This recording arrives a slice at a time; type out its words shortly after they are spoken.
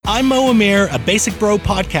I'm Mo Amir, a basic bro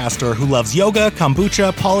podcaster who loves yoga,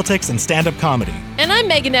 kombucha, politics, and stand-up comedy. And I'm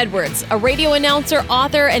Megan Edwards, a radio announcer,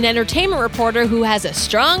 author, and entertainment reporter who has a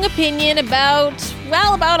strong opinion about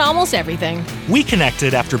almost everything. We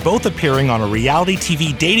connected after both appearing on a reality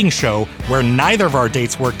TV dating show where neither of our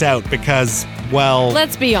dates worked out because, well...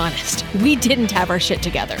 Let's be honest, we didn't have our shit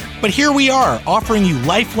together. But here we are, offering you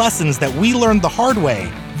life lessons that we learned the hard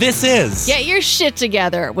way. This is... Get Your Shit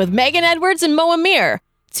Together with Megan Edwards and Mo Amir.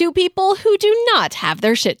 Two people who do not have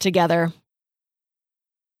their shit together.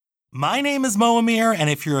 My name is Mo Amir, and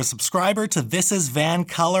if you're a subscriber to This Is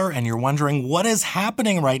Vancouver and you're wondering what is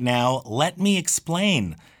happening right now, let me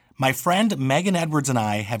explain. My friend Megan Edwards and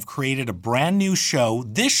I have created a brand new show.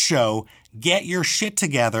 This show, Get Your Shit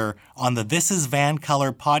Together, on the This Is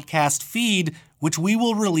Vancouver podcast feed, which we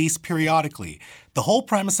will release periodically. The whole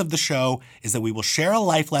premise of the show is that we will share a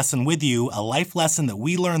life lesson with you, a life lesson that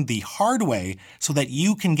we learned the hard way so that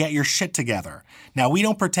you can get your shit together. Now, we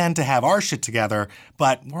don't pretend to have our shit together,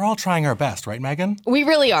 but we're all trying our best, right, Megan? We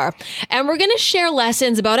really are. And we're going to share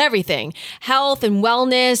lessons about everything. Health and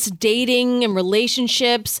wellness, dating and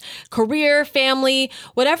relationships, career, family,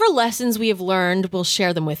 whatever lessons we have learned, we'll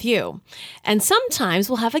share them with you. And sometimes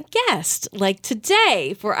we'll have a guest, like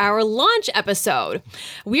today for our launch episode.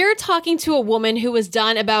 We are talking to a woman who has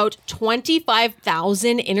done about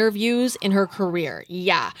 25,000 interviews in her career.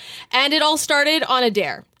 Yeah. And it all started on a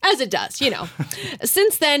dare. As it does, you know.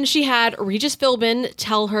 Since then, she had Regis Philbin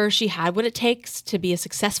tell her she had what it takes to be a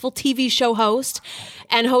successful TV show host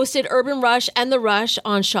and hosted Urban Rush and The Rush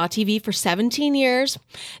on Shaw TV for 17 years.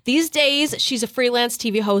 These days, she's a freelance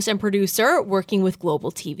TV host and producer working with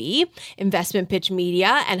Global TV, Investment Pitch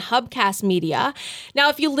Media, and Hubcast Media. Now,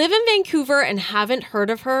 if you live in Vancouver and haven't heard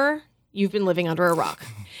of her, you've been living under a rock.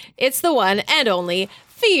 It's the one and only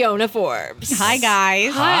Fiona Forbes. Hi,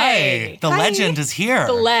 guys. Hi. The legend is here.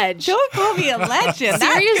 The ledge. Don't call me a legend.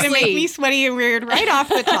 That's going to make me sweaty and weird right off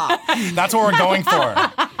the top. That's what we're going for.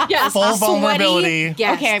 Yes. Full vulnerability.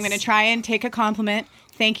 Yes. Okay, I'm going to try and take a compliment.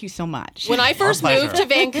 Thank you so much. When I first moved to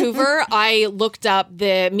Vancouver, I looked up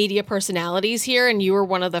the media personalities here, and you were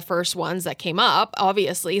one of the first ones that came up,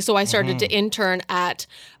 obviously. So I started to intern at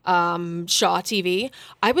Shaw TV.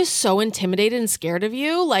 I was so intimidated and scared of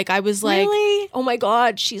you. Like, I was like, really? Oh my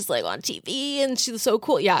God, she's like on TV and she's so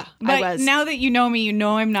cool. Yeah, but I was. Now that you know me, you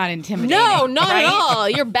know I'm not intimidating. No, not right? at all.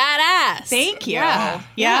 You're badass. Thank you.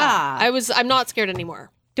 Yeah. I'm not scared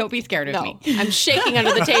anymore. Don't be scared of me. I'm shaking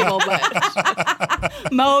under the table,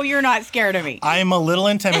 but... Mo, you're not scared of me. I'm a little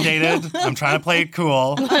intimidated. I'm trying to play it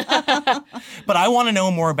cool. But I want to know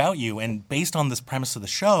more about you. And based on this premise of the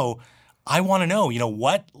show, I want to know,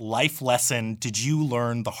 what life lesson did you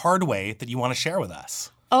learn the hard way that you want to share with us?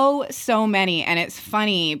 Oh, so many. And it's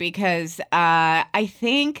funny because I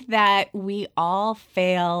think that we all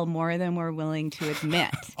fail more than we're willing to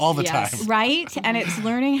admit. All the time. Right? And it's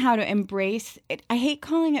learning how to embrace it. I hate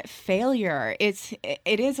calling it failure. It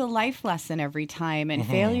is a life lesson every time. And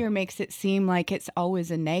failure makes it seem like it's always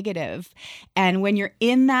a negative. And when you're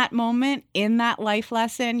in that moment, in that life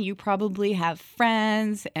lesson, you probably have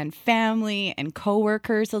friends and family and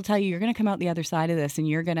coworkers who'll tell you're going to come out the other side of this and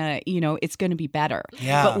you're going to, it's going to be better.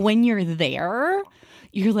 Yeah. But when you're there,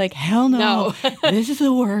 you're like, hell no. This is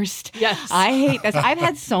the worst. Yes. I hate this. I've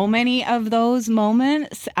had so many of those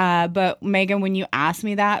moments. But Megan, when you asked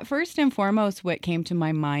me that, first and foremost, what came to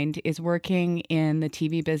my mind is working in the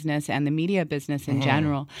TV business and the media business in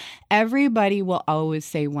general. Everybody will always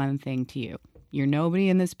say one thing to you. You're nobody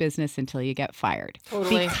in this business until you get fired.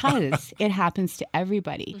 Totally. Because it happens to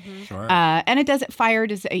everybody. Sure. And it doesn't, fired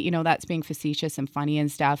is, that's being facetious and funny and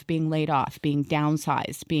stuff, being laid off, being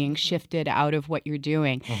downsized, being shifted out of what you're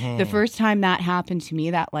doing. The first time that happened to me,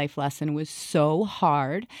 that life lesson was so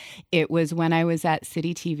hard. It was when I was at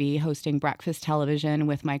City TV hosting breakfast television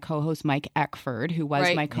with my co-host Mike Eckford, who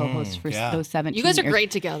was my co-host for those 17 years. You guys are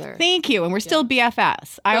great together. Thank you. And we're still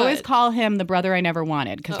BFFs. I always call him the brother I never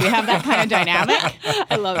wanted because we have that kind of dynamic.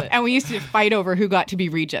 I love it. And we used to fight over who got to be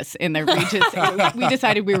Regis in the Regis. We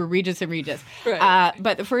decided we were Regis and Regis. Right.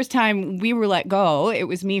 But the first time we were let go, it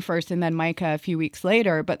was me first and then Micah a few weeks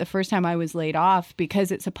later. But the first time I was laid off,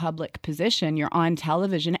 because it's a public position, you're on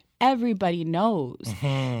television, everybody knows.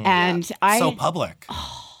 And So public.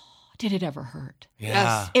 Did it ever hurt?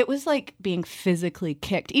 Yeah. It was like being physically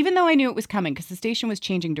kicked, even though I knew it was coming because the station was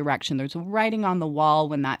changing direction. There's writing on the wall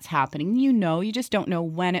when that's happening. You just don't know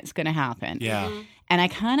when it's going to happen. Yeah. And I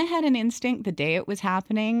kind of had an instinct the day it was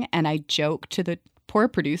happening, and I joked to the poor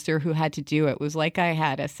producer who had to do it was like I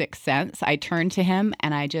had a sixth sense. I turned to him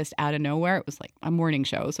and I just, out of nowhere, it was like a morning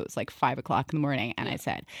show. So it was like 5 o'clock in the morning. And I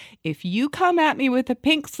said, if you come at me with a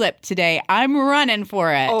pink slip today, I'm running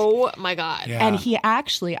for it. Oh my God. Yeah. And he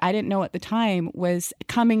actually, I didn't know at the time, was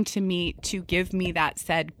coming to me to give me that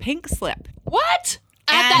said pink slip. What?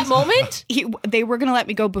 At that moment? They were going to let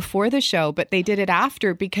me go before the show, but they did it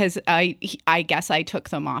after because I guess I took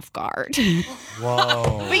them off guard.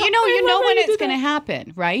 Whoa. But you know when it's going to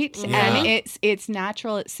happen, right? Yeah. And it's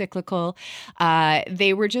natural, it's cyclical.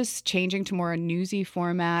 They were just changing to more a newsy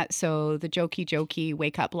format. So the jokey,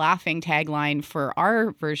 wake up laughing tagline for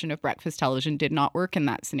our version of breakfast television did not work in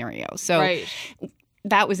that scenario. So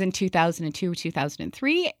that was in 2002,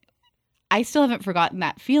 2003. I still haven't forgotten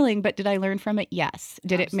that feeling, but did I learn from it? Yes.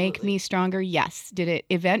 Did it make me stronger? Yes. Did it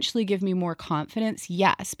eventually give me more confidence?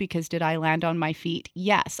 Yes. Because did I land on my feet?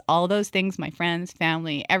 Yes. All those things my friends,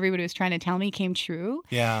 family, everybody was trying to tell me came true.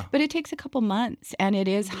 Yeah. But it takes a couple months and it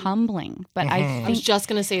is humbling. But I was just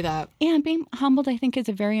going to say that. And being humbled, I think, is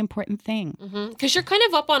a very important thing. Because you're kind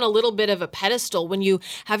of up on a little bit of a pedestal when you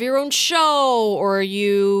have your own show or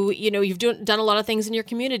you've done a lot of things in your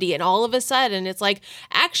community, and all of a sudden it's like,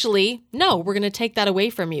 actually, no, we're going to take that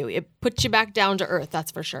away from you. It puts you back down to earth,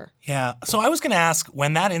 that's for sure. Yeah. So I was going to ask,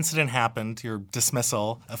 when that incident happened, your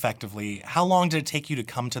dismissal, effectively, how long did it take you to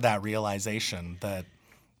come to that realization that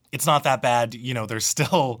it's not that bad, there's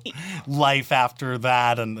still life after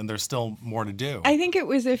that and there's still more to do? I think it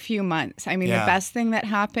was a few months. I mean, the best thing that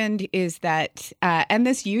happened is that, and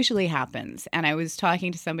this usually happens, and I was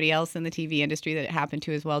talking to somebody else in the TV industry that it happened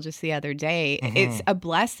to as well just the other day. It's a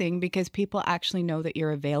blessing because people actually know that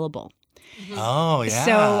you're available. Oh, yeah.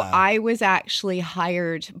 So I was actually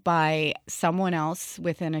hired by someone else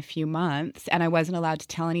within a few months, and I wasn't allowed to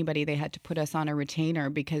tell anybody. They had to put us on a retainer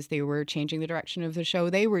because they were changing the direction of the show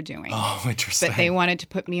they were doing. Oh, interesting. But they wanted to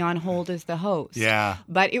put me on hold as the host. Yeah.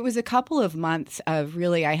 But it was a couple of months of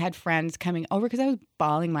really, I had friends coming over because I was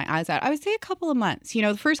bawling my eyes out. I would say a couple of months.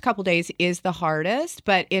 The first couple of days is the hardest,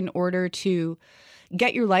 but in order to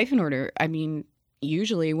get your life in order, I mean,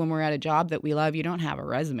 usually when we're at a job that we love, you don't have a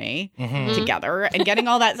resume together, and getting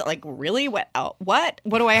all that, like, really, what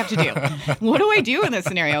do I have to do? What do I do in this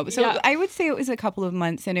scenario? So I would say it was a couple of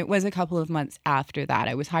months, and it was a couple of months after that.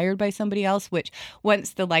 I was hired by somebody else, which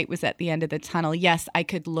once the light was at the end of the tunnel, yes, I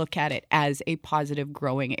could look at it as a positive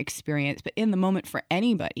growing experience. But in the moment, for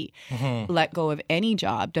anybody, let go of any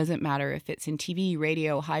job, doesn't matter if it's in TV,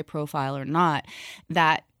 radio, high profile or not,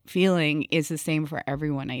 that feeling is the same for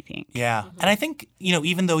everyone, I think. Yeah. And I think,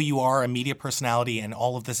 even though you are a media personality and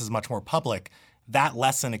all of this is much more public, that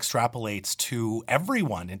lesson extrapolates to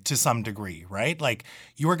everyone to some degree, right? Like,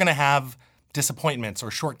 you are going to have disappointments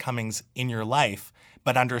or shortcomings in your life,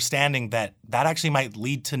 but understanding that actually might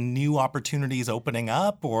lead to new opportunities opening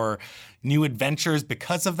up or new adventures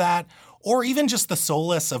because of that, or even just the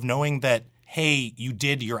solace of knowing that, hey, you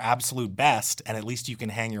did your absolute best, and at least you can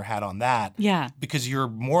hang your hat on that. Yeah. Because you're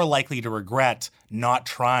more likely to regret not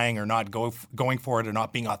trying or not going for it or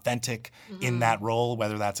not being authentic in that role,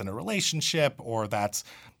 whether that's in a relationship or that's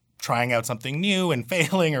trying out something new and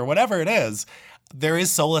failing or whatever it is. There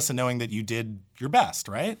is solace in knowing that you did your best,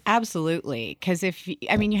 right? Absolutely. Because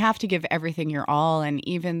you have to give everything your all. And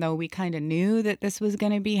even though we kind of knew that this was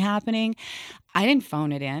going to be happening, I didn't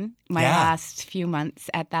phone it in my last few months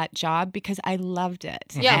at that job because I loved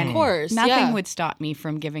it. Yeah, and of course. Nothing would stop me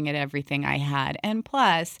from giving it everything I had. And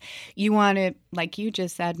plus, you want to, like you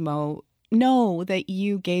just said, Mo, know that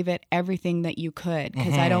you gave it everything that you could,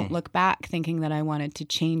 because I don't look back thinking that I wanted to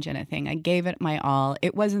change anything. I gave it my all.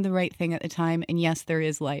 It wasn't the right thing at the time. And yes, there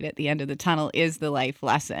is light at the end of the tunnel is the life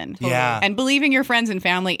lesson. Yeah. And believing your friends and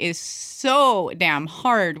family is so damn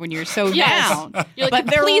hard when you're so down. You're like,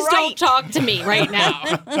 but they're please right. don't talk to me right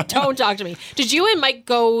now. Don't talk to me. Did you and Mike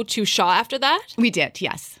go to Shaw after that? We did,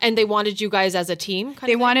 yes. And they wanted you guys as a team?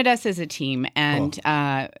 They wanted us as a team. And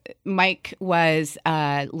Mike was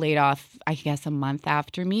laid off, I guess, a month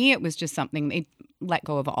after me. It was just something they let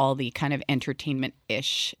go of all the kind of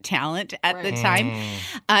entertainment-ish talent at the time.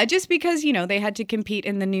 Just because, they had to compete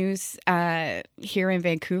in the news here in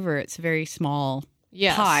Vancouver. It's a very small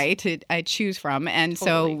pie to choose from. And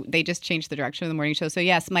so they just changed the direction of the morning show. So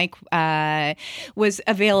yes, Mike was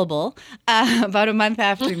available about a month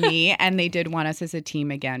after me, and they did want us as a team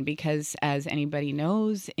again because, as anybody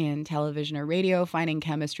knows, in television or radio, finding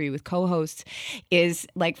chemistry with co-hosts is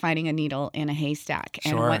like finding a needle in a haystack.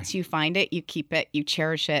 And once you find it, you keep it, you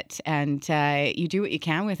cherish it, and you do what you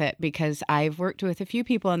can with it, because I've worked with a few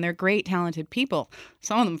people and they're great, talented people.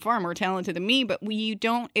 Some of them far more talented than me, but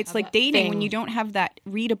it's like dating when you don't have that that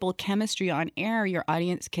readable chemistry on air, your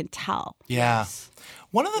audience can tell. Yeah.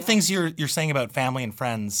 One of the things you're saying about family and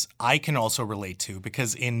friends, I can also relate to,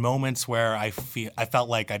 because in moments where I felt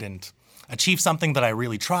like I didn't achieve something that I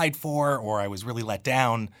really tried for, or I was really let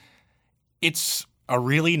down, it's a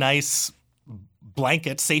really nice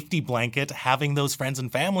safety blanket, having those friends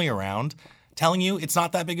and family around, telling you it's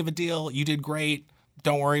not that big of a deal. You did great.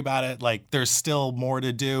 Don't worry about it. Like, there's still more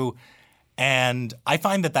to do. And I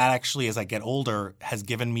find that actually, as I get older, has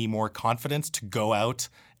given me more confidence to go out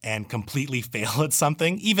and completely fail at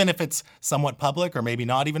something, even if it's somewhat public or maybe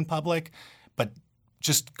not even public, but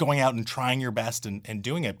just going out and trying your best and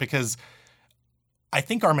doing it. Because I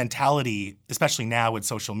think our mentality, especially now with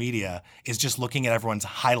social media, is just looking at everyone's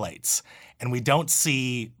highlights. And we don't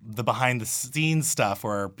see the behind the scenes stuff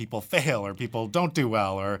where people fail or people don't do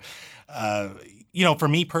well. Or, for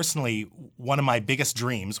me personally, one of my biggest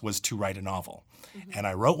dreams was to write a novel. Mm-hmm. And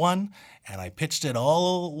I wrote one and I pitched it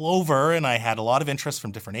all over and I had a lot of interest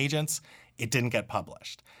from different agents. It didn't get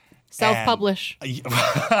published. Self-publish. Takes a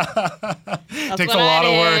lot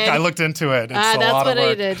of work. I looked into it. It's a lot of work. That's what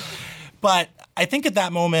I did. But I think at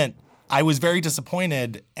that moment, I was very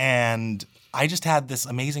disappointed, and I just had this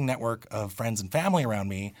amazing network of friends and family around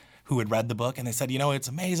me who had read the book, and they said, it's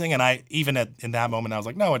amazing. And I, even in that moment, I was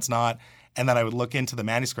like, no, it's not. And then I would look into the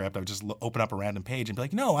manuscript. I would just open up a random page and be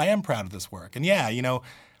like, no, I am proud of this work. And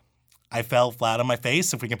I fell flat on my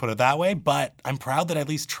face, if we can put it that way, but I'm proud that I at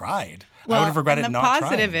least tried. I would have regretted not trying. The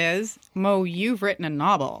positive is, Mo, you've written a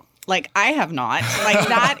novel. Like, I have not. Like,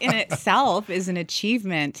 that in itself is an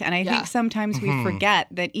achievement. And I think sometimes we forget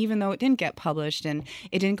that even though it didn't get published and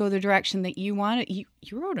it didn't go the direction that you wanted, you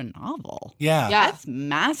wrote a novel. Yeah. That's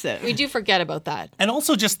massive. We do forget about that. And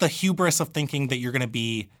also just the hubris of thinking that you're going to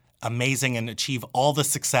be amazing and achieve all the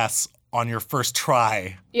success on your first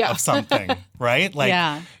try of something, right?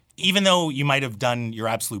 Like, even though you might have done your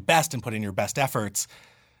absolute best and put in your best efforts,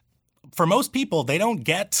 for most people, they don't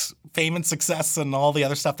get fame and success and all the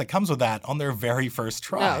other stuff that comes with that on their very first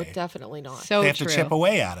try. No, definitely not. So they have to chip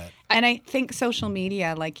away at it. And I think social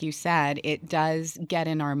media, like you said, it does get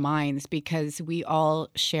in our minds because we all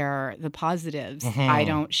share the positives. Mm-hmm. I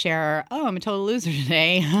don't share, I'm a total loser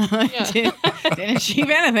today. Didn't achieve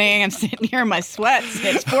anything. I'm sitting here in my sweats.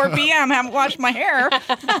 It's 4 p.m. Haven't washed my hair.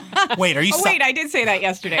 Wait, are you? Wait, I did say that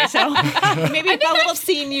yesterday. So maybe I think I've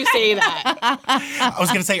seen you say that. I was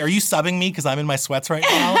going to say, are you subbing me because I'm in my sweats right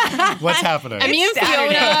now? What's happening? Me and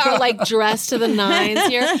Fiona are like dressed to the nines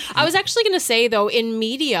here. I was actually going to say, though, in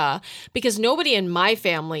media, because nobody in my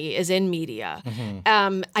family is in media,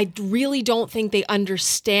 I really don't think they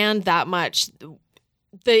understand that much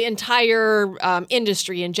the entire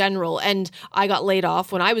industry in general. And I got laid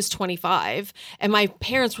off when I was 25, and my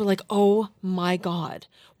parents were like, oh my God,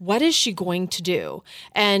 what is she going to do?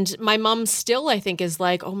 And my mom still, I think, is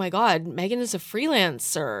like, oh my God, Megan is a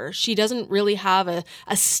freelancer. She doesn't really have a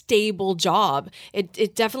stable job.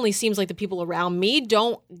 It definitely seems like the people around me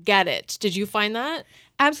don't get it. Did you find that?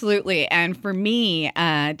 Absolutely. And for me,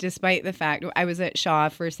 despite the fact I was at Shaw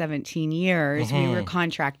for 17 years, we were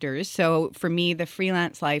contractors. So for me, the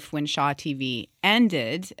freelance life when Shaw TV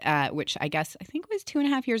ended, which I think it was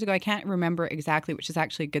 2.5 years ago. I can't remember exactly, which is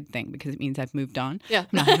actually a good thing because it means I've moved on. Yeah.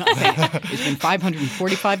 No, I'm not saying it's been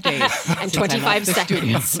 545 days and 25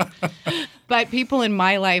 seconds. But people in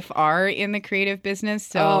my life are in the creative business.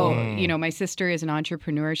 So, my sister is an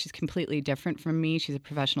entrepreneur. She's completely different from me. She's a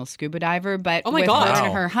professional scuba diver. But her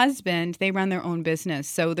and her husband, they run their own business.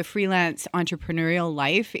 So the freelance entrepreneurial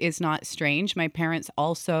life is not strange. My parents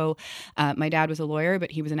also, my dad was a lawyer,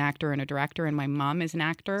 but he was an actor and a director, and my mom is an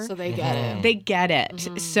actor. So they get it. They get it.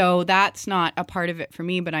 So that's not a part of it for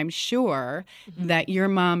me, but I'm sure that your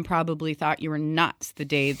mom probably thought you were nuts the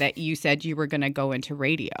day that you said you were going to go into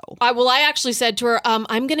radio. I actually said to her,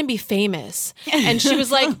 I'm going to be famous. And she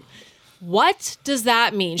was like, what does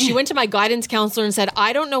that mean? She went to my guidance counselor and said,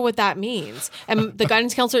 I don't know what that means. And the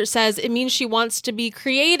guidance counselor says it means she wants to be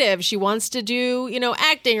creative. She wants to do,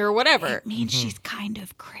 acting or whatever. It means she's kind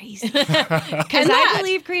of crazy. Because I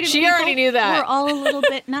believe creative she people, already knew that. We're all a little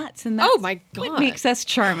bit nuts. And that's my God. what makes us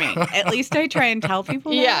charming. At least I try and tell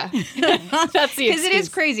people that. Yeah. That's the Because it is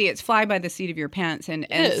crazy. It's fly by the seat of your pants. And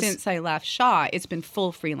since I left Shaw, it's been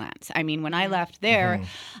full freelance. I mean, when I left there,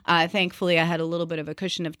 thankfully I had a little bit of a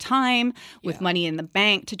cushion of time with money in the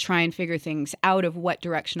bank to try and figure things out of what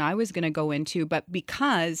direction I was going to go into. But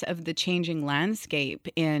because of the changing landscape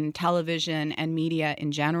in television and media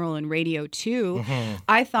in general and radio too,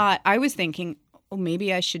 I was thinking,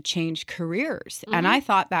 maybe I should change careers. And I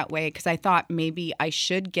thought that way because I thought maybe I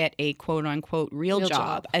should get a quote unquote real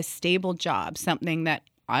job, a stable job, something that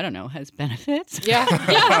I don't know, has benefits.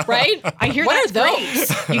 Yeah, right? I hear what that's are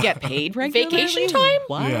those? great. You get paid regularly. Vacation time?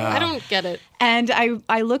 What? Yeah. I don't get it. And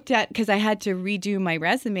I looked at, because I had to redo my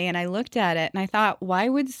resume, and I looked at it and I thought, why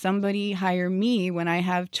would somebody hire me when I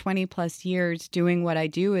have 20 plus years doing what I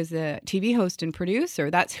do as a TV host and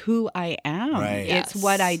producer? That's who I am. Right. It's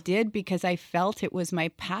what I did because I felt it was my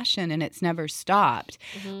passion, and it's never stopped.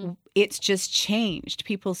 It's just changed.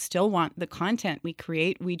 People still want the content we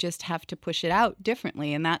create. We just have to push it out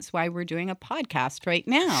differently. And that's why we're doing a podcast right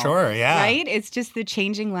now. Sure, yeah. Right? It's just the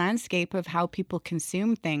changing landscape of how people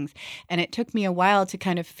consume things. And it took me a while to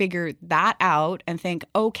kind of figure that out and think,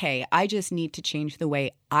 okay, I just need to change the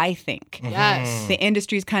way I think. Yes. The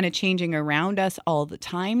industry is kind of changing around us all the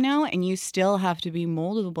time now, and you still have to be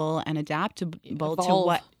moldable and adaptable to Evolve.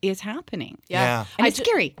 what is happening. Yeah. And it's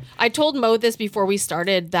scary. I told Mo this before we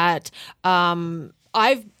started that I'm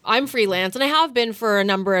freelance and I have been for a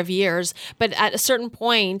number of years, but at a certain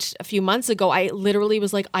point a few months ago, I literally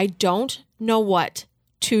was like, I don't know what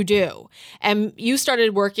to do. And you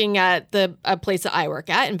started working at a place that I work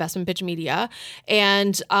at, Investment Pitch Media.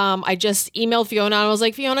 And I just emailed Fiona and I was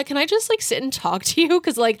like, Fiona, can I just like sit and talk to you?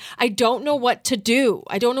 Because like, I don't know what to do.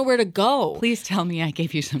 I don't know where to go. Please tell me I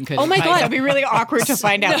gave you some good Oh my advice. God. That'd be really awkward to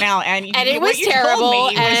find out now. And it what was you told terrible,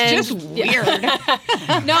 me and- was just weird.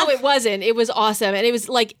 No, it wasn't. It was awesome. And it was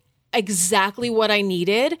like exactly what I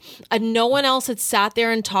needed. No one else had sat there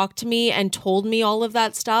and talked to me and told me all of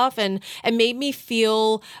that stuff and made me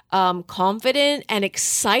feel confident and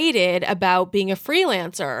excited about being a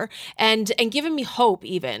freelancer and given me hope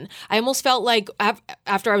even. I almost felt like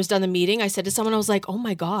after I was done the meeting, I said to someone, I was like, oh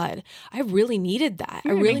my God, I really needed that.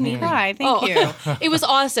 I really needed Cry. Thank you. It was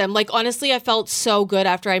awesome. Like, honestly, I felt so good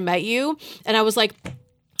after I met you. And I was like,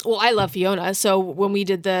 well, I love Fiona. So when we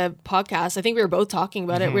did the podcast, I think we were both talking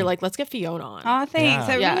about it. We were like, let's get Fiona on. Oh, thanks. Yeah.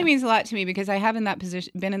 That Yeah. really means a lot to me because I have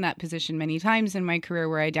been in that position many times in my career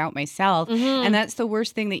where I doubt myself. And that's the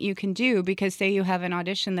worst thing that you can do because say you have an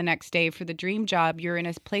audition the next day for the dream job, you're in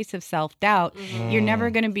a place of self-doubt. You're never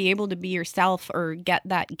going to be able to be yourself or get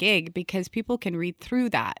that gig because people can read through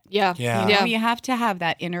that. Yeah. Yeah. You know, you have to have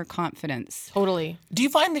that inner confidence. Totally. Do you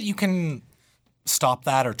find that you can stop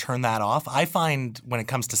that or turn that off? I find when it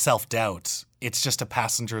comes to self-doubt, it's just a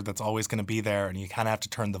passenger that's always going to be there, and you kind of have to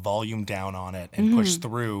turn the volume down on it and push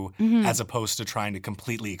through as opposed to trying to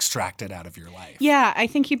completely extract it out of your life. Yeah, I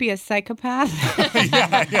think you'd be a psychopath.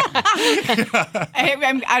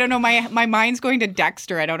 I don't know. My mind's going to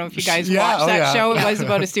Dexter. I don't know if you guys watched that show. It was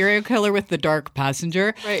about a serial killer with the dark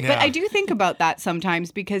passenger. Right. But I do think about that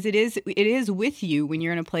sometimes because it is with you when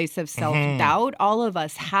you're in a place of self-doubt. All of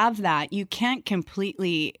us have that. You can't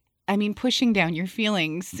completely... I mean, pushing down your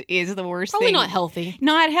feelings is the worst Probably thing. not healthy.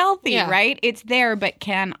 Not healthy, Yeah. right? It's there, but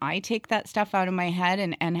can I take that stuff out of my head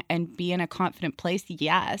and be in a confident place?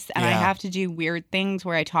 Yes. And I Yeah. have to do weird things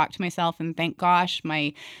where I talk to myself and thank gosh,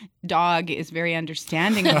 my dog is very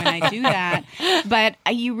understanding when I do that. But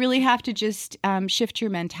you really have to just shift your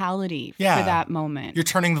mentality for that moment. You're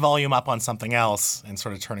turning the volume up on something else and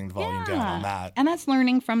sort of turning the volume down on that. And that's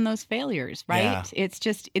learning from those failures, right? Yeah. It's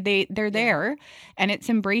just they're there and it's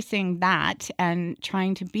embracing that and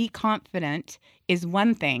trying to be confident is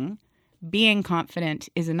one thing. Being confident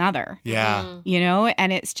is another. Yeah. You know,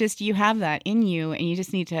 and it's just you have that in you and you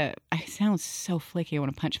just need to I sound so flaky. I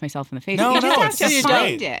want to punch myself in the face. No, you just no, have it's to just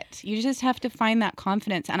find great. it. You just have to find that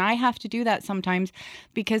confidence. And I have to do that sometimes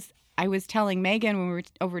because I was telling Megan when we were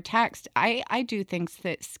over text, I do things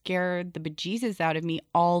that scare the bejesus out of me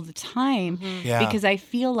all the time Yeah. because I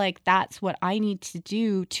feel like that's what I need to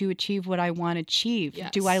do to achieve what I want to achieve. Yes.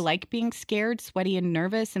 Do I like being scared, sweaty, and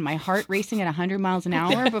nervous and my heart racing at 100 miles an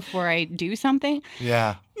hour before I do something?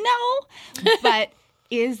 Yeah. No. But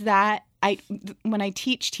is that when I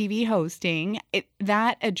teach TV hosting,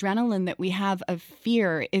 that adrenaline that we have of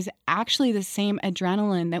fear is actually the same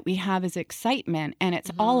adrenaline that we have as excitement. And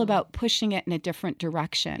it's all about pushing it in a different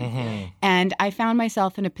direction. And I found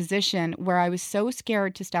myself in a position where I was so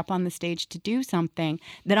scared to step on the stage to do something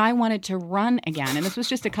that I wanted to run again. And this was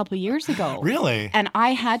just a couple of years ago. Really? And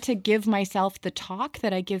I had to give myself the talk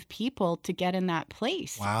that I give people to get in that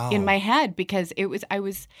place Wow. in my head because I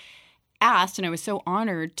was asked, and I was so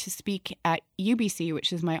honored to speak at UBC,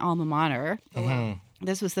 which is my alma mater.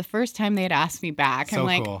 This was the first time they had asked me back. So I'm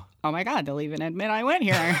like, cool. oh my God, they'll even admit I went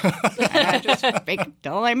here. And I just fake it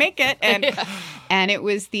till I make it. And it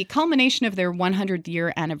was the culmination of their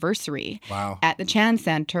 100-year anniversary Wow. at the Chan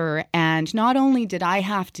Center. And not only did I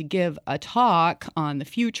have to give a talk on the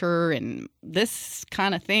future and this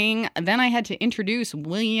kind of thing, then I had to introduce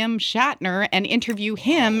William Shatner and interview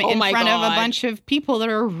him Oh in my front of God. a bunch of people that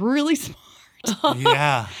are really smart.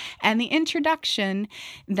 Yeah. And the introduction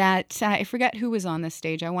that I forget who was on the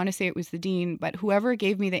stage. I want to say it was the dean, but whoever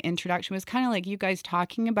gave me the introduction was kind of like you guys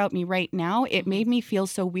talking about me right now. It made me feel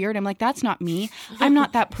so weird. I'm like, that's not me. I'm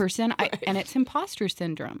not that person. And it's imposter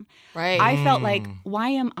syndrome. Right. I felt like, why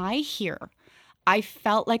am I here? I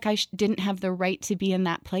felt like I didn't have the right to be in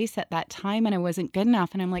that place at that time, and I wasn't good enough.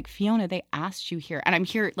 And I'm like, Fiona, they asked you here. And I'm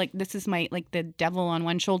here, like, this is my, like, the devil on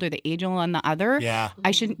one shoulder, the angel on the other. Yeah. I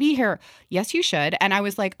shouldn't be here. Yes, you should. And I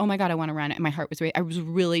was like, oh my God, I want to run. And my heart was I was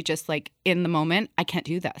really just like, in the moment, I can't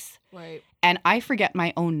do this. Right. And I forget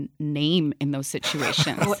my own name in those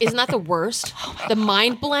situations. Well, isn't that the worst? The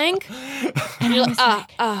mind blank? And You're I was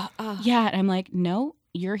like, yeah. And I'm like, no,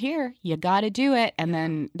 you're here. You got to do it. And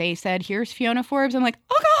then they said, here's Fiona Forbes. I'm like,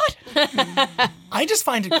 oh God. I just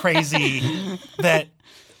find it crazy that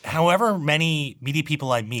however many media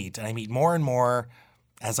people I meet, and I meet more and more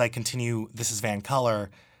as I continue This is Van Color,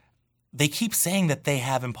 they keep saying that they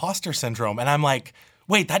have imposter syndrome. And I'm like,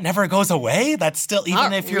 wait, that never goes away? That's still, even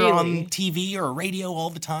Not if you're really. on TV or radio all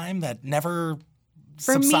the time, that never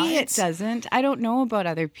For subsides? me, it doesn't. I don't know about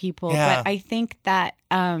other people, Yeah. but I think that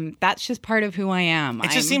that's just part of who I am.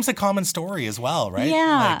 It just seems a common story as well, right?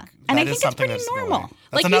 Yeah. And that I is think it's something pretty that's normal. annoying.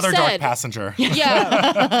 That's Like you another dark said. passenger.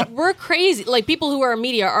 Yeah, we're crazy. Like people who are in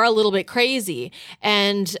media are a little bit crazy,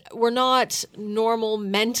 and we're not normal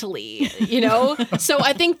mentally, you know. So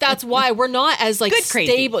I think that's why we're not as like Good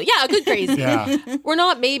crazy. stable. Yeah, good crazy. Yeah. We're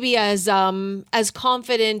not maybe as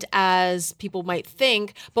confident as people might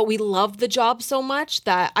think, but we love the job so much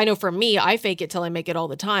that I know for me, I fake it till I make it all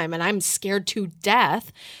the time, and I'm scared to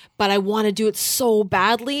death. But I want to do it so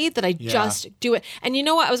badly that I just do it. And you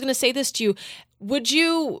know what? I was going to say this to you.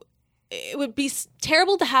 It would be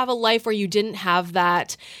terrible to have a life where you didn't have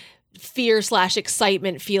that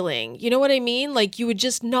fear/excitement feeling. You know what I mean? Like you would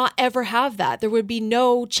just not ever have that. There would be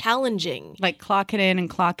no challenging. Like clocking in and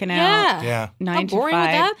clocking out. Yeah. Yeah. 9 How to boring 5.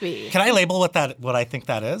 would that be? Can I label what I think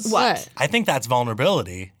that is? What? I think that's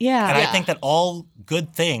vulnerability. Yeah. And I Yeah. think that all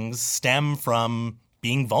good things stem from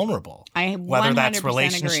being vulnerable. I Whether that's 100%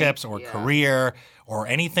 relationships or career or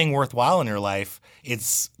anything worthwhile in your life,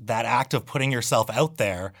 it's that act of putting yourself out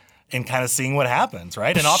there and kind of seeing what happens,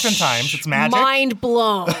 right? And oftentimes it's magic. Mind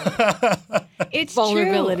blown. It's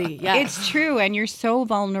Vulnerability, true. yeah. It's true. And you're so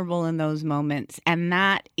vulnerable in those moments. And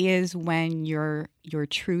that is when you're your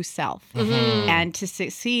true self. And to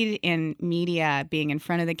succeed in media, being in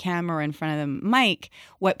front of the camera or in front of the mic,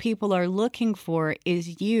 what people are looking for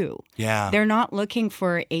is you. Yeah. They're not looking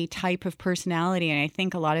for a type of personality. And I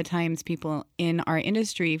think a lot of times people in our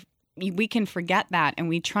industry, we can forget that and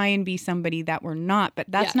we try and be somebody that we're not, but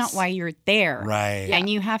that's not Yes. why you're there. Right. And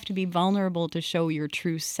you have to be vulnerable to show your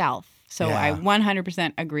true self. So Yeah. I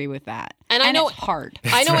 100% agree with that. And I know- it's hard.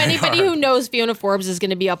 I know very anybody hard. who knows Fiona Forbes is going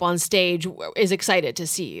to be up on stage is excited to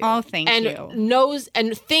see you. Oh, thank and you. knows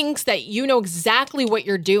and thinks that you know exactly what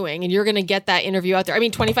you're doing and you're going to get that interview out there. I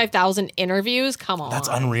mean, 25,000 interviews? Come on. That's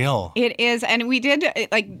unreal. It is. And we did,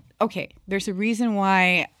 okay, there's a reason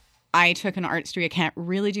why I took an arts degree. I can't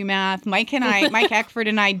really do math. Mike Eckford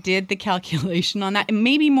and I did the calculation on that. And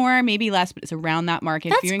maybe more, maybe less, but it's around that mark.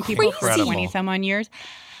 That's Interviewing people for crazy. 20 some on years.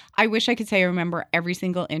 I wish I could say I remember every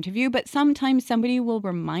single interview, but sometimes somebody will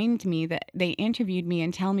remind me that they interviewed me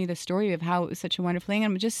and tell me the story of how it was such a wonderful thing.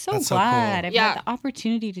 I'm just so That's so glad cool. I've Yeah. had the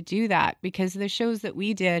opportunity to do that because the shows that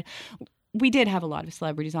we did have a lot of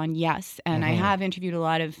celebrities on, yes, and I have interviewed a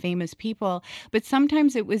lot of famous people, but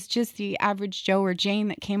sometimes it was just the average Joe or Jane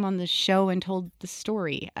that came on the show and told the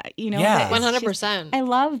story. Yeah. that it's 100%. just- I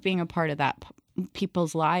love being a part of that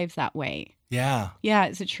people's lives that way. Yeah. Yeah,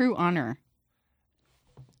 it's a true honor.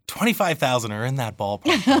 25,000 are in that ballpark.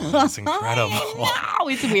 It's incredible. Wow,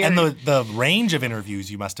 it's weird. And the range of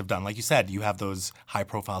interviews you must have done, like you said, you have those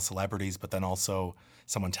high-profile celebrities, but then also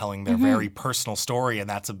someone telling their very personal story, and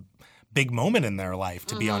that's a big moment in their life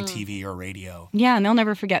to be on TV or radio. Yeah, and they'll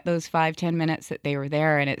never forget those 5-10 minutes that they were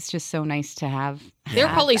there, and it's just so nice to have. They're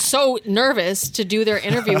have probably that. so nervous to do their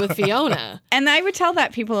interview with Fiona. And I would tell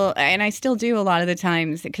that people, and I still do a lot of the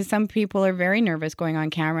times, because some people are very nervous going on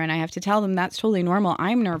camera, and I have to tell them that's totally normal.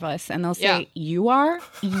 I'm nervous. And they'll say, Yeah. You are?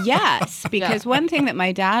 Yes. Because one thing that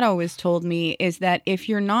my dad always told me is that if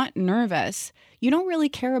you're not nervous, you don't really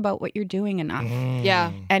care about what you're doing enough.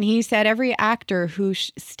 Yeah. And he said every actor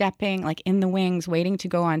who's stepping like in the wings, waiting to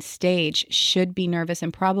go on stage should be nervous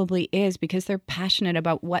and probably is because they're passionate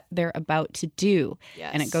about what they're about to do. Yes.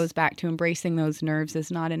 And it goes back to embracing those nerves as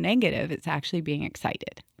not a negative. It's actually being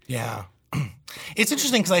excited. Yeah. It's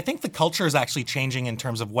interesting because I think the culture is actually changing in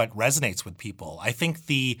terms of what resonates with people. I think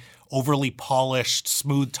the overly polished,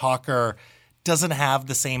 smooth talker doesn't have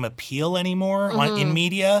the same appeal anymore in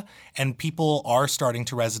media, and people are starting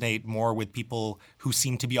to resonate more with people who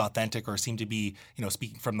seem to be authentic or seem to be,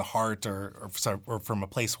 speaking from the heart or from a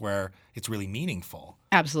place where it's really meaningful.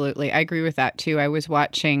 Absolutely. I agree with that, too. I was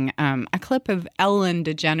watching a clip of Ellen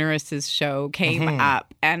DeGeneres' show came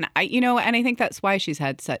up, and I think that's why she's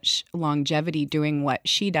had such longevity doing what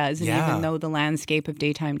she does. And even though the landscape of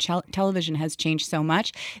daytime television has changed so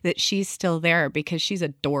much, that she's still there because she's a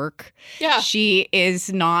dork. Yeah. She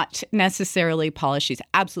is not necessarily polished. She's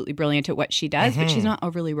absolutely brilliant at what she does, but she's not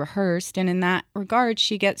overly rehearsed. And in that regard,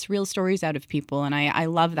 she gets real stories out of people. And I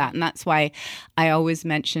love that. And that's why I always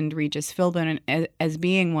mentioned Regis Philbin as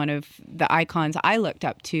being one of the icons I looked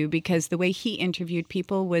up to, because the way he interviewed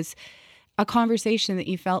people was a conversation that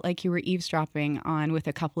you felt like you were eavesdropping on with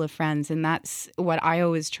a couple of friends. And that's what I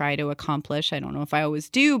always try to accomplish. I don't know if I always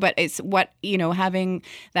do, but it's what, having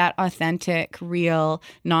that authentic, real,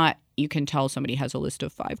 not you can tell somebody has a list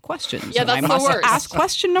of 5 questions. Yeah, that's the worst. Ask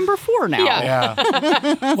question number 4 now.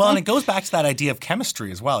 Yeah. Well, and it goes back to that idea of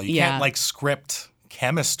chemistry as well. You can't script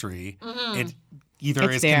chemistry. It either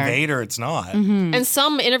is conveyed or it's not. And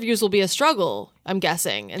some interviews will be a struggle, I'm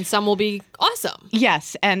guessing, and some will be awesome.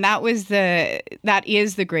 Yes, and that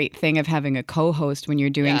is the great thing of having a co-host when you're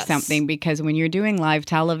doing something, because when you're doing live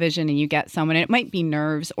television and you get someone, and it might be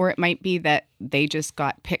nerves, or it might be that they just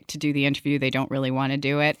got picked to do the interview, they don't really want to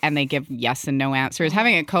do it, and they give yes and no answers.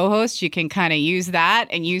 Having a co-host, you can kind of use that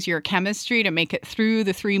and use your chemistry to make it through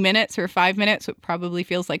the 3 minutes or 5 minutes. It probably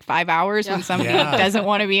feels like 5 hours when somebody doesn't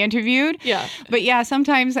want to be interviewed. Yeah. But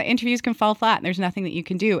sometimes interviews can fall flat and there's nothing that you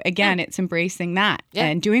can do. Again, it's embracing that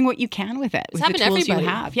and doing what you can with it, with the tools you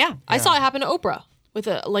have. Yeah. I saw it happen to Oprah. With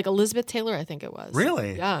Elizabeth Taylor, I think it was.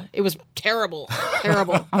 Really? Yeah. It was terrible.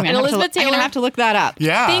 Terrible. I'm going to have to look that up.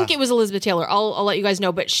 Yeah. I think it was Elizabeth Taylor. I'll let you guys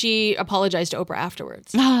know. But she apologized to Oprah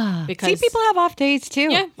afterwards. See, people have off days too.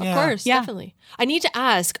 Yeah, of course. Yeah. Definitely. I need to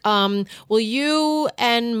ask, will you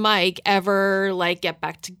and Mike ever get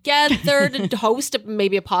back together to host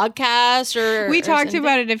maybe a podcast We talked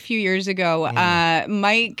about it a few years ago.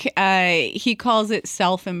 Mike, he calls it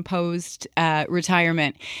self-imposed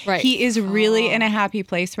retirement. Right. He is really in a happy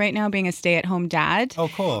place right now being a stay-at-home dad. Oh,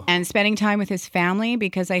 cool. And spending time with his family,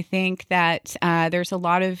 because I think that there's a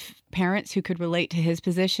lot of parents who could relate to his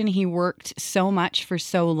position. He worked so much for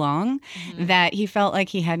so long that he felt like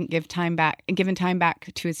he hadn't given time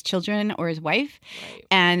back to his children or his wife. Right.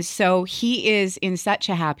 And so he is in such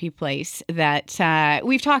a happy place that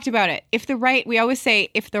we've talked about it. We always say,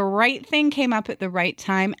 if the right thing came up at the right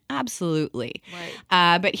time, absolutely.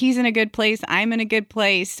 Right. But he's in a good place. I'm in a good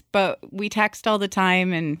place, but we text all the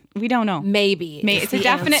time and we don't know. Maybe. It's a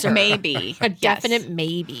definite maybe. A definite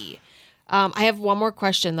maybe. I have one more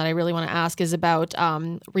question that I really want to ask is about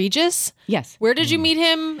Regis. Yes. Where did you meet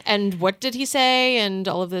him and what did he say and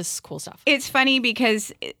all of this cool stuff? It's funny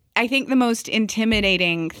because I think the most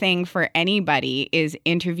intimidating thing for anybody is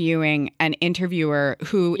interviewing an interviewer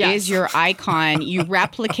who is your icon. You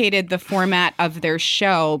replicated the format of their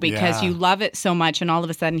show because you love it so much, and all of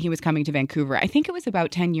a sudden he was coming to Vancouver. I think it was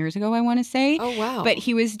about 10 years ago, I want to say. Oh, wow. But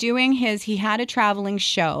he was doing he had a traveling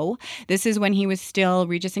show. This is when he was still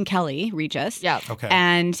Regis and Kelly, Regis. Yeah. Okay.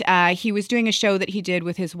 And he was doing a show that he did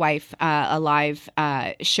with his wife, a live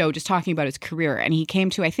show just talking about his career. And he came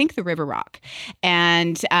to, I think, the River Rock.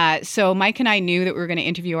 And so Mike and I knew that we were going to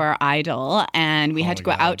interview our idol, and we had to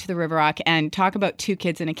go out to the River Rock and talk about 2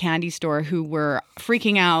 kids in a candy store who were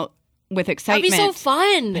freaking out with excitement. That'd be so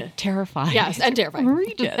fun. Terrified. Yes, and terrified.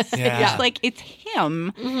 Regis. It's like, it's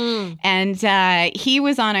him. Mm-hmm. And he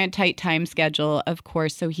was on a tight time schedule, of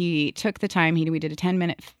course, so he took the time. We did a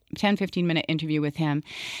 10-15-minute interview with him.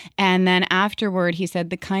 And then afterward, he said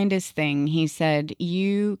the kindest thing. He said,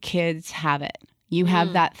 you kids have it. You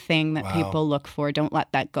have that thing that people look for. Don't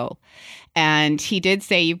let that go. And he did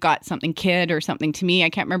say, you've got something, kid, or something to me. I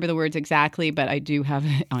can't remember the words exactly, but I do have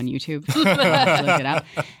it on YouTube. I'll look it up.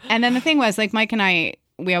 And then the thing was, Mike and I,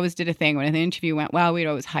 we always did a thing when an interview went well, we'd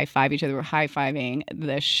always high-five each other. We're high-fiving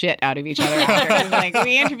the shit out of each other after.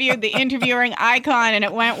 We interviewed the interviewing icon and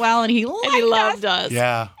it went well and he loved us.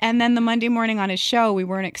 Yeah. And then the Monday morning on his show, we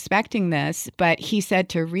weren't expecting this, but he said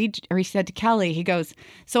to Kelly, he goes,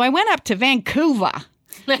 so I went up to Vancouver.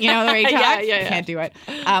 You know, the way he talks? Yeah. Can't do it.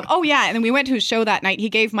 And then we went to his show that night. He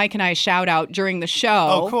gave Mike and I a shout out during the show.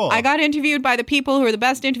 Oh, cool. I got interviewed by the people who are the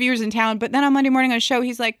best interviewers in town. But then on Monday morning on a show,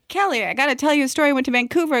 he's like, Kelly, I got to tell you a story. I went to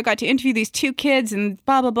Vancouver. I got to interview these 2 kids and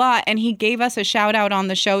blah, blah, blah. And he gave us a shout out on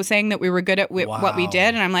the show saying that we were good at what we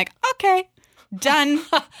did. And I'm like, okay. Done.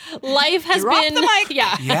 Life has Drop been the mic.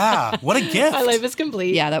 Yeah. Yeah. What a gift. My life is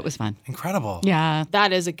complete. Yeah, that was fun. Incredible. Yeah.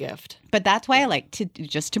 That is a gift. But that's why I like to,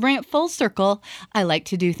 just to bring it full circle, I like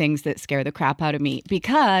to do things that scare the crap out of me,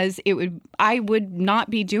 because I would not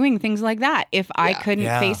be doing things like that if I couldn't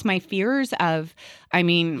face my fears of,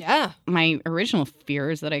 my original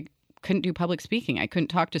fears that I couldn't do public speaking. I couldn't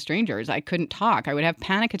talk to strangers. I couldn't talk. I would have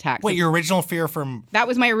panic attacks. Wait, your original fear from That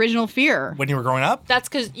was my original fear. when you were growing up? That's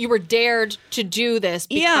because you were dared to do this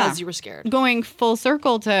because you were scared. Going full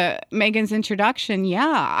circle to Megan's introduction,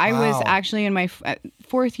 I was actually in my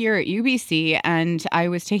fourth year at UBC, and I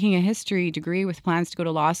was taking a history degree with plans to go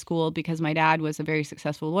to law school because my dad was a very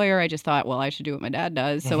successful lawyer. I just thought, well, I should do what my dad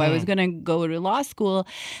does. So I was going to go to law school,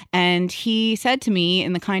 and he said to me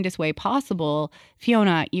in the kindest way possible,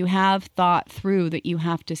 Fiona, you have thought through that you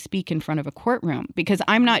have to speak in front of a courtroom. Because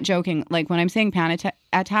I'm not joking. Like, when I'm saying panic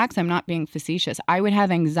attacks, I'm not being facetious. I would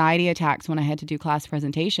have anxiety attacks when I had to do class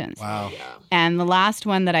presentations. Wow. Yeah. And the last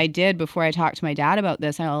one that I did before I talked to my dad about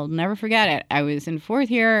this, I'll never forget it. I was in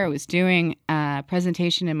fourth year. I was doing a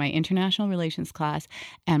presentation in my international relations class,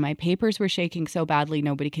 and my papers were shaking so badly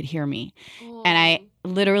nobody could hear me. And I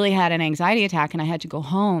literally had an anxiety attack, and I had to go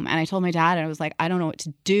home. And I told my dad, and I was like, I don't know what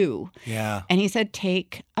to do. Yeah. And he said,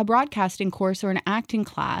 take a broadcasting course or an acting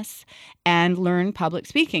class and learn public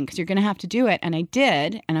speaking, because you're going to have to do it. And I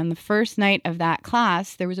did. And on the first night of that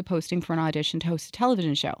class, there was a posting for an audition to host a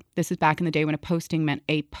television show. This is back in the day when a posting meant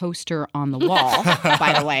a poster on the wall,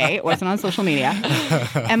 by the way. It wasn't on social media.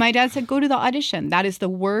 And my dad said, go to the audition. That is the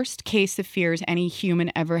worst case of fears any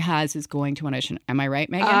human ever has, is going to an audition. Am I right,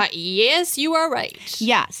 Megan? Yes, you are right.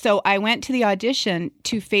 Yeah. So I went to the audition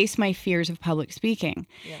to face my fears of public speaking.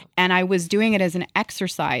 Yeah. And I was doing it as an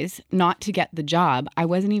exercise, not to get the job. I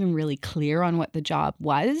wasn't even really clear on what the job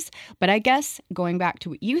was. But I guess going back to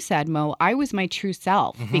what you said, Mo, I was my true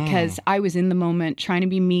self because I was in the moment trying to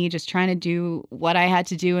be me, just trying to do what I had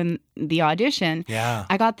to do in the audition. Yeah.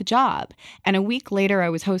 I got the job. And a week later, I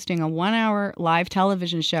was hosting a 1-hour live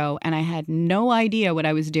television show, and I had no idea what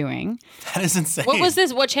I was doing. That is insane. What was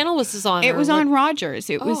this? What channel was this on? It was on Rogers.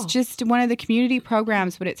 It was just one of the community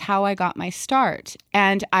programs, but it's how I got my start.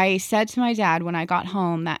 And I said to my dad when I got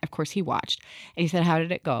home that, of course, he watched. And he said, how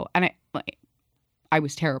did it go? And I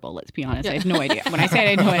was terrible, let's be honest. I had no idea. When I said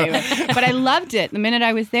I had no idea. But I loved it the minute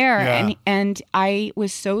I was there. Yeah. And I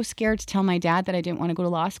was so scared to tell my dad that I didn't want to go to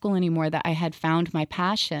law school anymore, that I had found my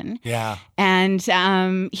passion. Yeah. And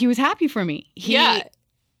he was happy for me.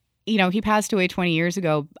 He passed away 20 years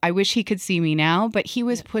ago. I wish he could see me now, but he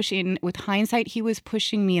was pushing, with hindsight, he was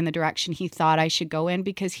pushing me in the direction he thought I should go in,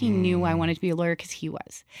 because he knew I wanted to be a lawyer, because he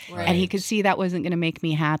was. Right. And he could see that wasn't going to make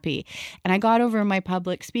me happy. And I got over my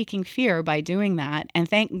public speaking fear by doing that. And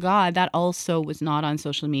thank God that also was not on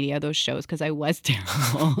social media, those shows, because I was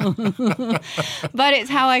terrible. But it's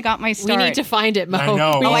how I got my start. We need to find it, Mo. I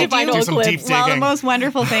know. We need to find do old some clips. deep digging. Well, the most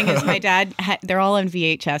wonderful thing is my dad, they're all on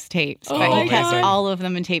VHS tapes, but he kept amazing. all of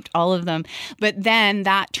them and taped all of them. But then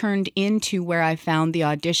that turned into where I found the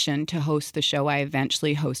audition to host the show I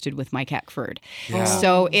eventually hosted with Mike Eckford. Yeah.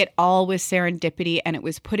 So it all was serendipity, and it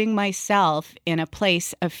was putting myself in a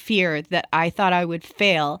place of fear that I thought I would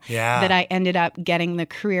fail, that I ended up getting the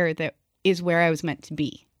career that is where I was meant to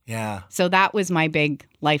be. Yeah. So that was my big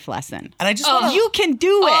life lesson. And I just want to... You can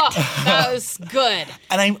do it. That was good.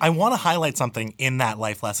 And I want to highlight something in that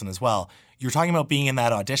life lesson as well. You're talking about being in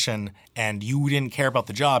that audition, and you didn't care about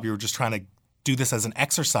the job. You were just trying to do this as an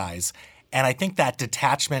exercise. And I think that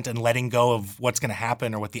detachment and letting go of what's going to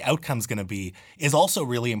happen or what the outcome's going to be is also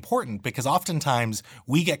really important, because oftentimes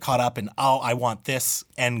we get caught up in, I want this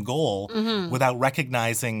end goal without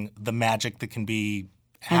recognizing the magic that can be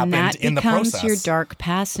happened in the process. And that becomes your dark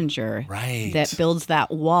passenger that builds that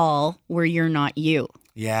wall where you're not you.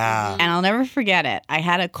 Yeah. And I'll never forget it. I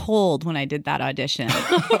had a cold when I did that audition.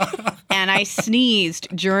 And I sneezed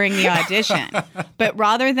during the audition. But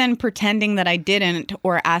rather than pretending that I didn't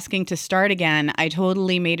or asking to start again, I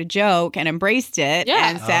totally made a joke and embraced it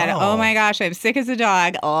and said, oh my gosh, I'm sick as a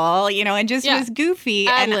dog. And just was goofy.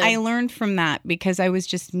 And I learned from that because I was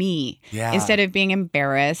just me. Yeah. Instead of being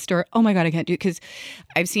embarrassed or, oh my God, I can't do it. Because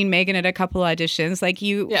I've seen Megan at a couple auditions. Like,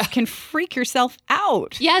 you can freak yourself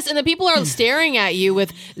out. Yes, and the people are staring at you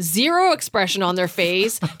with zero expression on their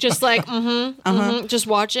face, just like, just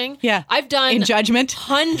watching. Yeah. I've done in judgment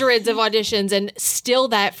hundreds of auditions, and still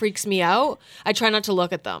that freaks me out. I try not to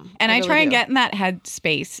look at them. And I really try and do. get in that head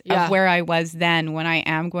space of where I was then when I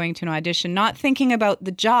am going to an audition, not thinking about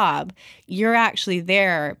the job. You're actually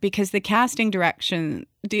there because the casting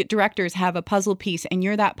directors have a puzzle piece, and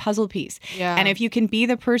you're that puzzle piece. Yeah. And if you can be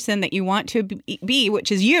the person that you want to be,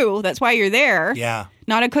 which is you, that's why you're there. Yeah.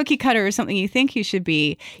 not a cookie cutter or something you think you should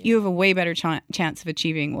be, you have a way better chance of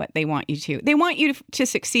achieving what they want you to. They want you to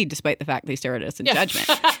succeed despite the fact they stare at us in judgment.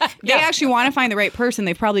 They actually want to find the right person.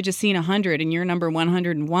 They've probably just seen 100 and you're number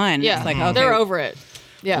 101. Yeah. It's like, okay, they're over it.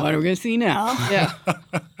 Yeah. What are we going to see now? Yeah.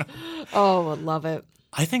 Oh, I love it.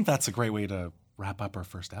 I think that's a great way to wrap up our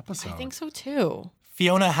first episode. I think so too.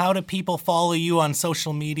 Fiona, how do people follow you on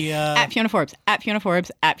social media? At Fiona Forbes, at Fiona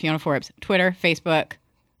Forbes, at Fiona Forbes. Twitter, Facebook,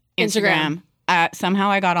 Instagram. Somehow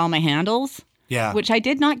I got all my handles. Yeah. Which I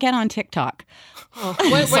did not get on TikTok. Oh,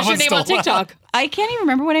 what's your name on TikTok? I can't even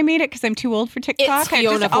remember when I made it because I'm too old for TikTok. It's Fiona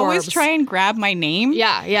I just Forbes. always try and grab my name.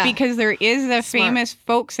 Yeah. Because there is a famous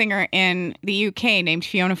folk singer in the UK named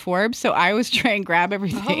Fiona Forbes. So I always try and grab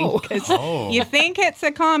everything because you think it's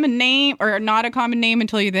a common name or not a common name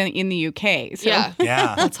until you're in the UK. So.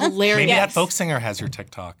 Yeah. That's hilarious. Maybe that folk singer has your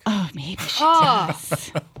TikTok. Oh, maybe she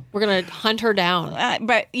does. We're going to hunt her down.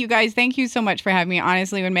 But you guys, thank you so much for having me.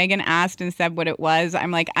 Honestly, when Megan asked and said what it was,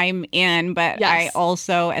 I'm like, I'm in. But I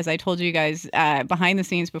also, as I told you guys behind the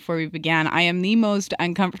scenes before we began, I am the most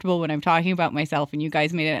uncomfortable when I'm talking about myself. And you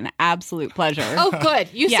guys made it an absolute pleasure. Oh, good.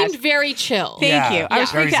 You seemed very chill. Thank you.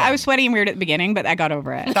 I was sweating weird at the beginning, but I got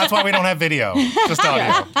over it. That's why we don't have video, just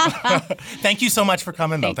audio. Thank you so much for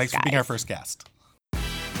coming, though. Thanks for being our first guest.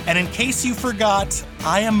 And in case you forgot,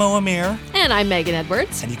 I am Amir. And I'm Megan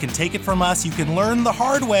Edwards. And you can take it from us. You can learn the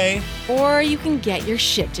hard way. Or you can get your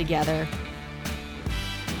shit together.